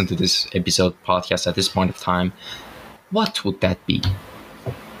might listen to this episode podcast at this point of time, what would that be?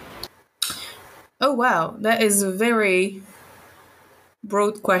 Oh wow, that is a very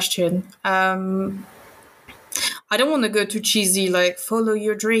broad question. I don't want to go too cheesy, like follow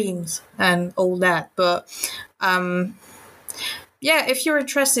your dreams and all that, but yeah, if you're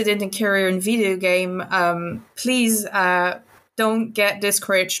interested in a career in video game, please don't get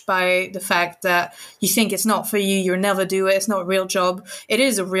discouraged by the fact that you think it's not for you, you'll never do it, it's not a real job. It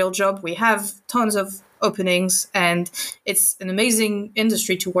is a real job. We have tons of openings and it's an amazing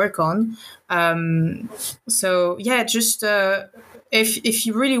industry to work on. So yeah, just if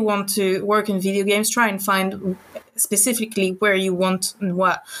you really want to work in video games, try and find specifically where you want and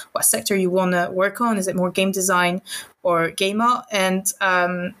what sector you want to work on. Is it more game design or game art? And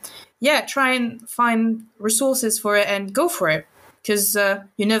yeah, try and find resources for it and go for it, because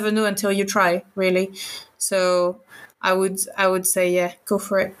you never know until you try, really. So I would say, yeah, go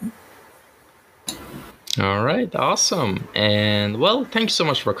for it. All right, awesome. And well, thank you so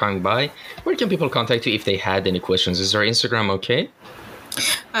much for coming by. Where can people contact you if they had any questions? Is there Instagram okay?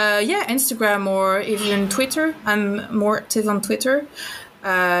 Yeah, Instagram or even Twitter. I'm more active on Twitter.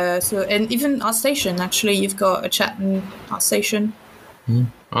 So and even ArtStation. Actually, you've got a chat in ArtStation.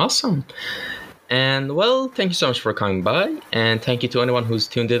 Awesome. And well, thank you so much for coming by. And thank you to anyone who's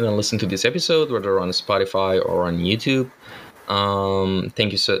tuned in and listened to this episode, whether on Spotify or on YouTube.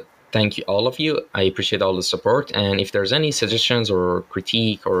 Thank you, all of you. I appreciate all the support. And if there's any suggestions or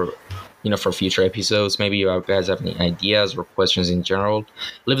critique or, for future episodes, maybe you guys have any ideas or questions in general,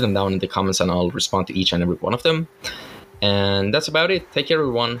 leave them down in the comments and I'll respond to each and every one of them. And that's about it. Take care,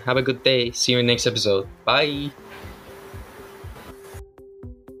 everyone. Have a good day. See you in the next episode. Bye.